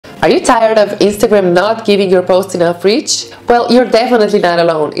Are you tired of Instagram not giving your post enough reach? Well, you're definitely not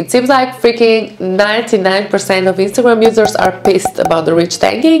alone. It seems like freaking 99% of Instagram users are pissed about the reach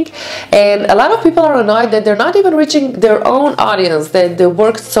tanking, and a lot of people are annoyed that they're not even reaching their own audience that they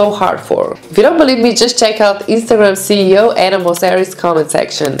worked so hard for. If you don't believe me, just check out Instagram CEO Adam Mosseri's comment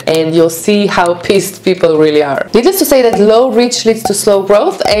section and you'll see how pissed people really are. Needless to say that low reach leads to slow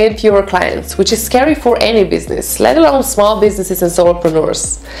growth and fewer clients, which is scary for any business, let alone small businesses and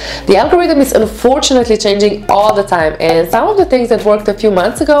solopreneurs. The algorithm is unfortunately changing all the time, and some of the things that worked a few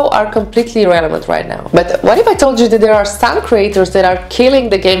months ago are completely irrelevant right now. But what if I told you that there are some creators that are killing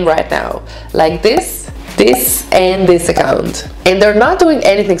the game right now? Like this, and this account. And they're not doing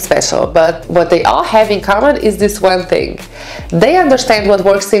anything special, but what they all have in common is this one thing. They understand what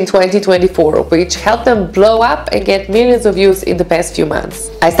works in 2024, which helped them blow up and get millions of views in the past few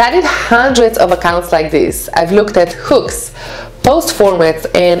months. I studied hundreds of accounts like this. I've looked at hooks, post formats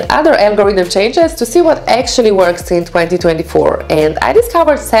and other algorithm changes to see what actually works in 2024, and I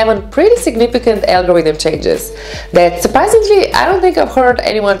discovered 7 pretty significant algorithm changes that surprisingly I don't think I've heard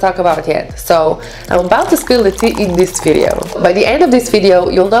anyone talk about yet. So I'm about to spill the tea in this video. By the end of this video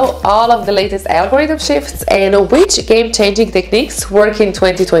you'll know all of the latest algorithm shifts and which game-changing techniques work in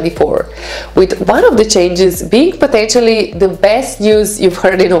 2024, with one of the changes being potentially the best news you've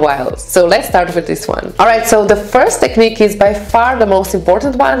heard in a while. So let's start with this one. Alright, so the first technique is by far the most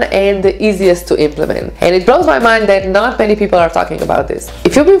important one and the easiest to implement, and it blows my mind that not many people are talking about this.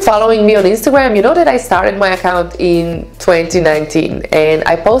 If you've been following me on Instagram, you know that I started my account in 2019 and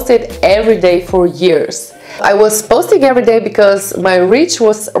I posted every day for years. I was posting every day because my reach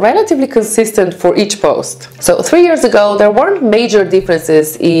was relatively consistent for each post. So 3 years ago there weren't major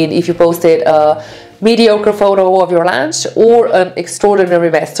differences in if you posted a mediocre photo of your lunch or an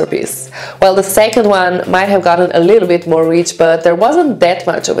extraordinary masterpiece. Well, the second one might have gotten a little bit more reach, but there wasn't that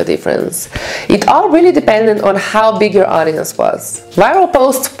much of a difference. It all really depended on how big your audience was. Viral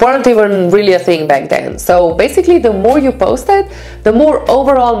posts weren't even really a thing back then, so basically the more you posted, the more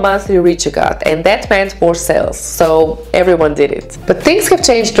overall monthly reach you got, and that meant more sales, so everyone did it. But things have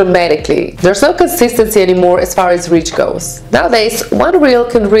changed dramatically. There's no consistency anymore as far as reach goes. Nowadays, one reel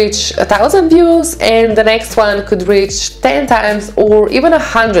can reach 1,000 views and the next one could reach 10 times or even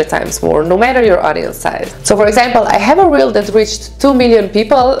 100 times more, no matter your audience size. So for example, I have a reel that reached 2 million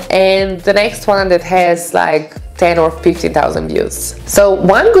people and the next one that has like 10 or 15,000 views. So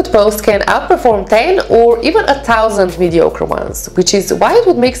one good post can outperform 10 or even 1,000 mediocre ones, which is why it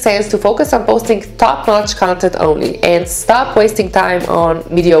would make sense to focus on posting top-notch content only and stop wasting time on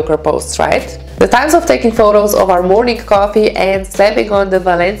mediocre posts, right? The times of taking photos of our morning coffee and slapping on the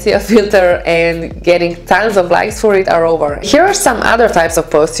Valencia filter and getting tons of likes for it are over. Here are some other types of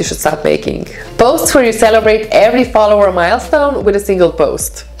posts you should stop making. Posts where you celebrate every follower milestone with a single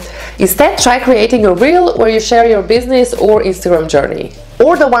post. Instead, try creating a reel where you share your business or Instagram journey.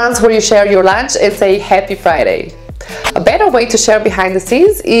 Or the ones where you share your lunch and say Happy Friday. A better way to share behind the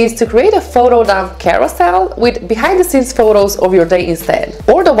scenes is to create a photo dump carousel with behind the scenes photos of your day instead.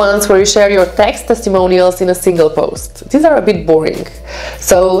 Or the ones where you share your text testimonials in a single post. These are a bit boring.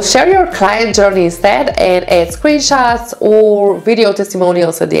 So share your client journey instead and add screenshots or video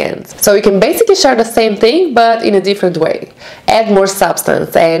testimonials at the end. So you can basically share the same thing but in a different way. Add more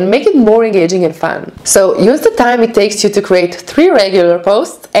substance and make it more engaging and fun. So use the time it takes you to create 3 regular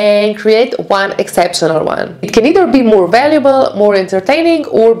posts and create 1 exceptional one. It can either be more valuable, more entertaining,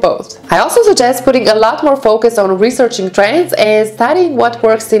 or both. I also suggest putting a lot more focus on researching trends and studying what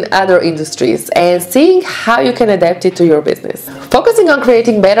works in other industries and seeing how you can adapt it to your business. Focusing on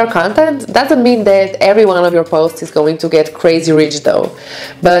creating better content doesn't mean that every one of your posts is going to get crazy reach though,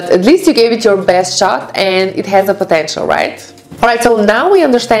 but at least you gave it your best shot and it has a potential, right? Alright, so now we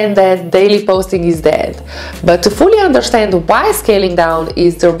understand that daily posting is dead, but to fully understand why scaling down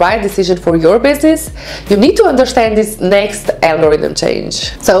is the right decision for your business, you need to understand this next algorithm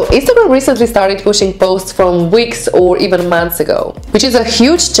change. So Instagram recently started pushing posts from weeks or even months ago, which is a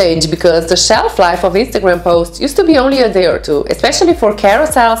huge change because the shelf life of Instagram posts used to be only a day or two, especially for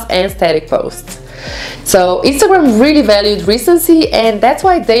carousels and static posts. So Instagram really valued recency, and that's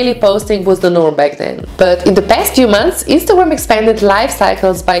why daily posting was the norm back then. But in the past few months, Instagram expanded life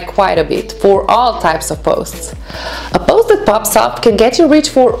cycles by quite a bit for all types of posts. A post that pops up can get you reach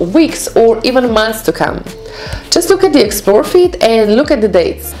for weeks or even months to come. Just look at the Explore feed and look at the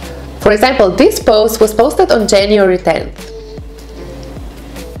dates. For example, this post was posted on January 10th.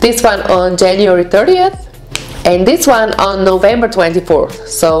 This one on January 30th. And this one on November 24th,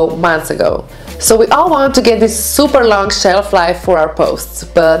 so months ago. So we all want to get this super long shelf life for our posts,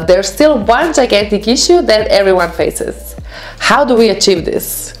 but there's still one gigantic issue that everyone faces. How do we achieve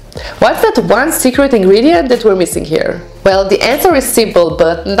this? What's that one secret ingredient that we're missing here? Well, the answer is simple,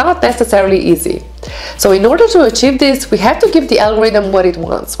 but not necessarily easy. So in order to achieve this, we have to give the algorithm what it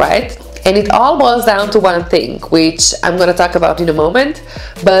wants, right? And it all boils down to one thing, which I'm going to talk about in a moment,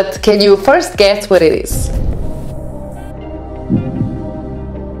 but can you first guess what it is?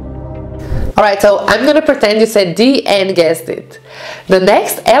 Alright, so I'm going to pretend you said D and guessed it. The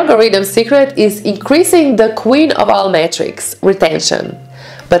next algorithm secret is increasing the queen of all metrics, retention.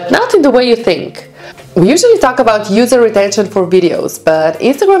 But not in the way you think. We usually talk about user retention for videos, but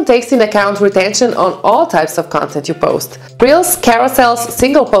Instagram takes into account retention on all types of content you post. Reels, carousels,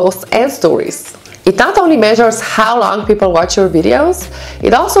 single posts, and stories. It not only measures how long people watch your videos,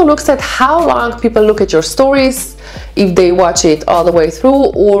 it also looks at how long people look at your stories, if they watch it all the way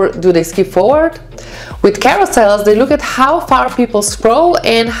through or do they skip forward. With carousels, they look at how far people scroll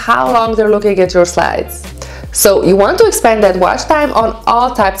and how long they're looking at your slides. So you want to expand that watch time on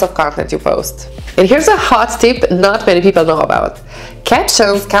all types of content you post. And here's a hot tip not many people know about.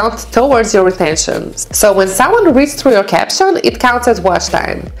 Captions count towards your retention. So when someone reads through your caption, it counts as watch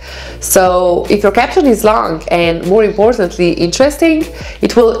time. So if your caption is long and, more importantly, interesting,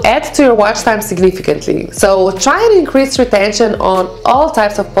 it will add to your watch time significantly. So try and increase retention on all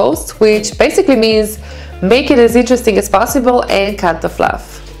types of posts, which basically means make it as interesting as possible and cut the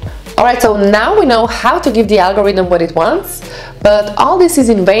fluff. Alright, so now we know how to give the algorithm what it wants, but all this is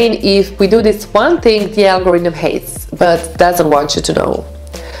in vain if we do this one thing the algorithm hates, but doesn't want you to know.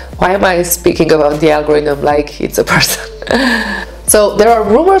 Why am I speaking about the algorithm like it's a person? So there are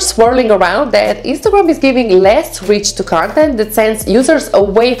rumors swirling around that Instagram is giving less reach to content that sends users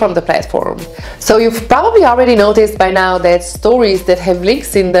away from the platform. So you've probably already noticed by now that stories that have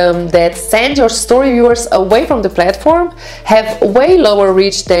links in them that send your story viewers away from the platform have way lower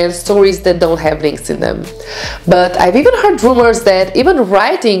reach than stories that don't have links in them. But I've even heard rumors that even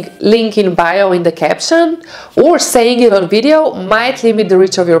writing link in bio in the caption or saying it on video might limit the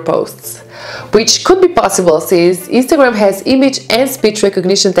reach of your posts. Which could be possible since Instagram has image and speech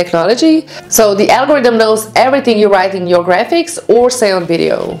recognition technology, so the algorithm knows everything you write in your graphics or say on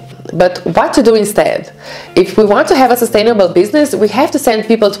video. But what to do instead? If we want to have a sustainable business, we have to send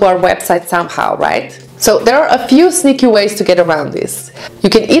people to our website somehow, right? So there are a few sneaky ways to get around this. You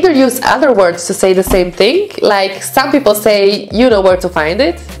can either use other words to say the same thing, like some people say, you know where to find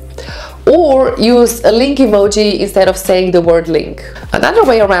it, or use a link emoji instead of saying the word link. Another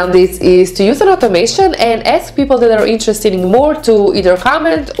way around this is to use an automation and ask people that are interested in more to either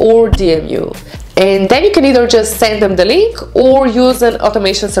comment or DM you. And then you can either just send them the link or use an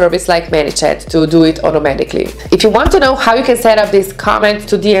automation service like ManyChat to do it automatically. If you want to know how you can set up this comment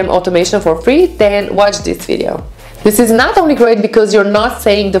to DM automation for free, then watch this video. This is not only great because you're not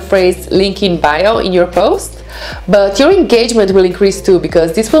saying the phrase link in bio in your post, but your engagement will increase too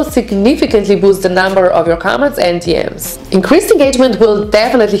because this will significantly boost the number of your comments and DMs. Increased engagement will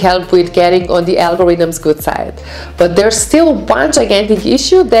definitely help with getting on the algorithm's good side, but there's still one gigantic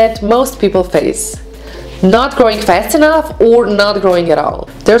issue that most people face. Not growing fast enough or not growing at all.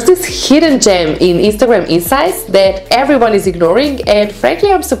 There's this hidden gem in Instagram Insights that everyone is ignoring, and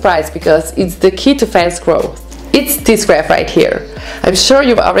frankly I'm surprised because it's the key to fast growth. It's this graph right here. I'm sure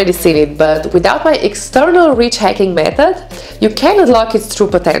you've already seen it, but without my external reach hacking method, you can't unlock its true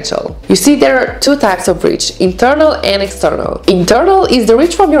potential. You see, there are two types of reach, internal and external. Internal is the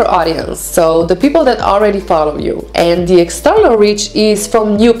reach from your audience, so the people that already follow you, and the external reach is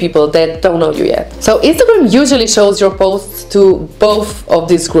from new people that don't know you yet. So Instagram usually shows your posts to both of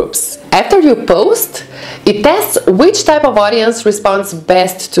these groups. After you post, it tests which type of audience responds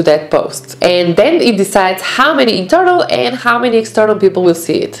best to that post, and then it decides how many internal and how many external people will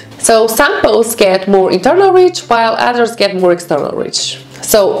see it. So some posts get more internal reach while others get more external reach.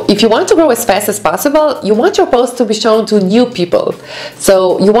 So if you want to grow as fast as possible, you want your posts to be shown to new people.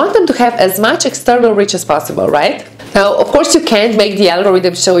 So you want them to have as much external reach as possible, right? Now, of course, you can't make the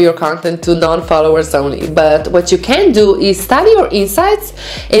algorithm show your content to non-followers only, but what you can do is study your insights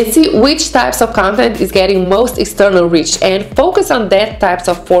and see which types of content is getting most external reach and focus on that types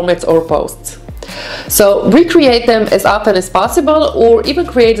of formats or posts. So recreate them as often as possible or even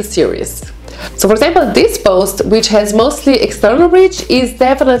create a series. So for example, this post, which has mostly external reach, is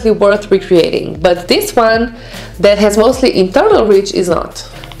definitely worth recreating, but this one that has mostly internal reach is not.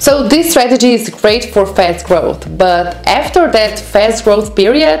 So this strategy is great for fast growth, but after that fast growth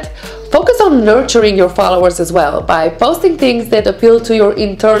period, focus on nurturing your followers as well by posting things that appeal to your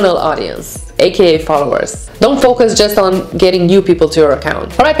internal audience, aka followers. Don't focus just on getting new people to your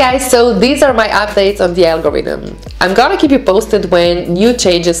account. Alright guys, so these are my updates on the algorithm. I'm gonna keep you posted when new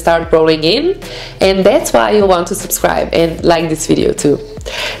changes start rolling in, and that's why you'll want to subscribe and like this video too.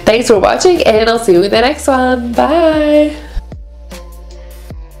 Thanks for watching, and I'll see you in the next one. Bye!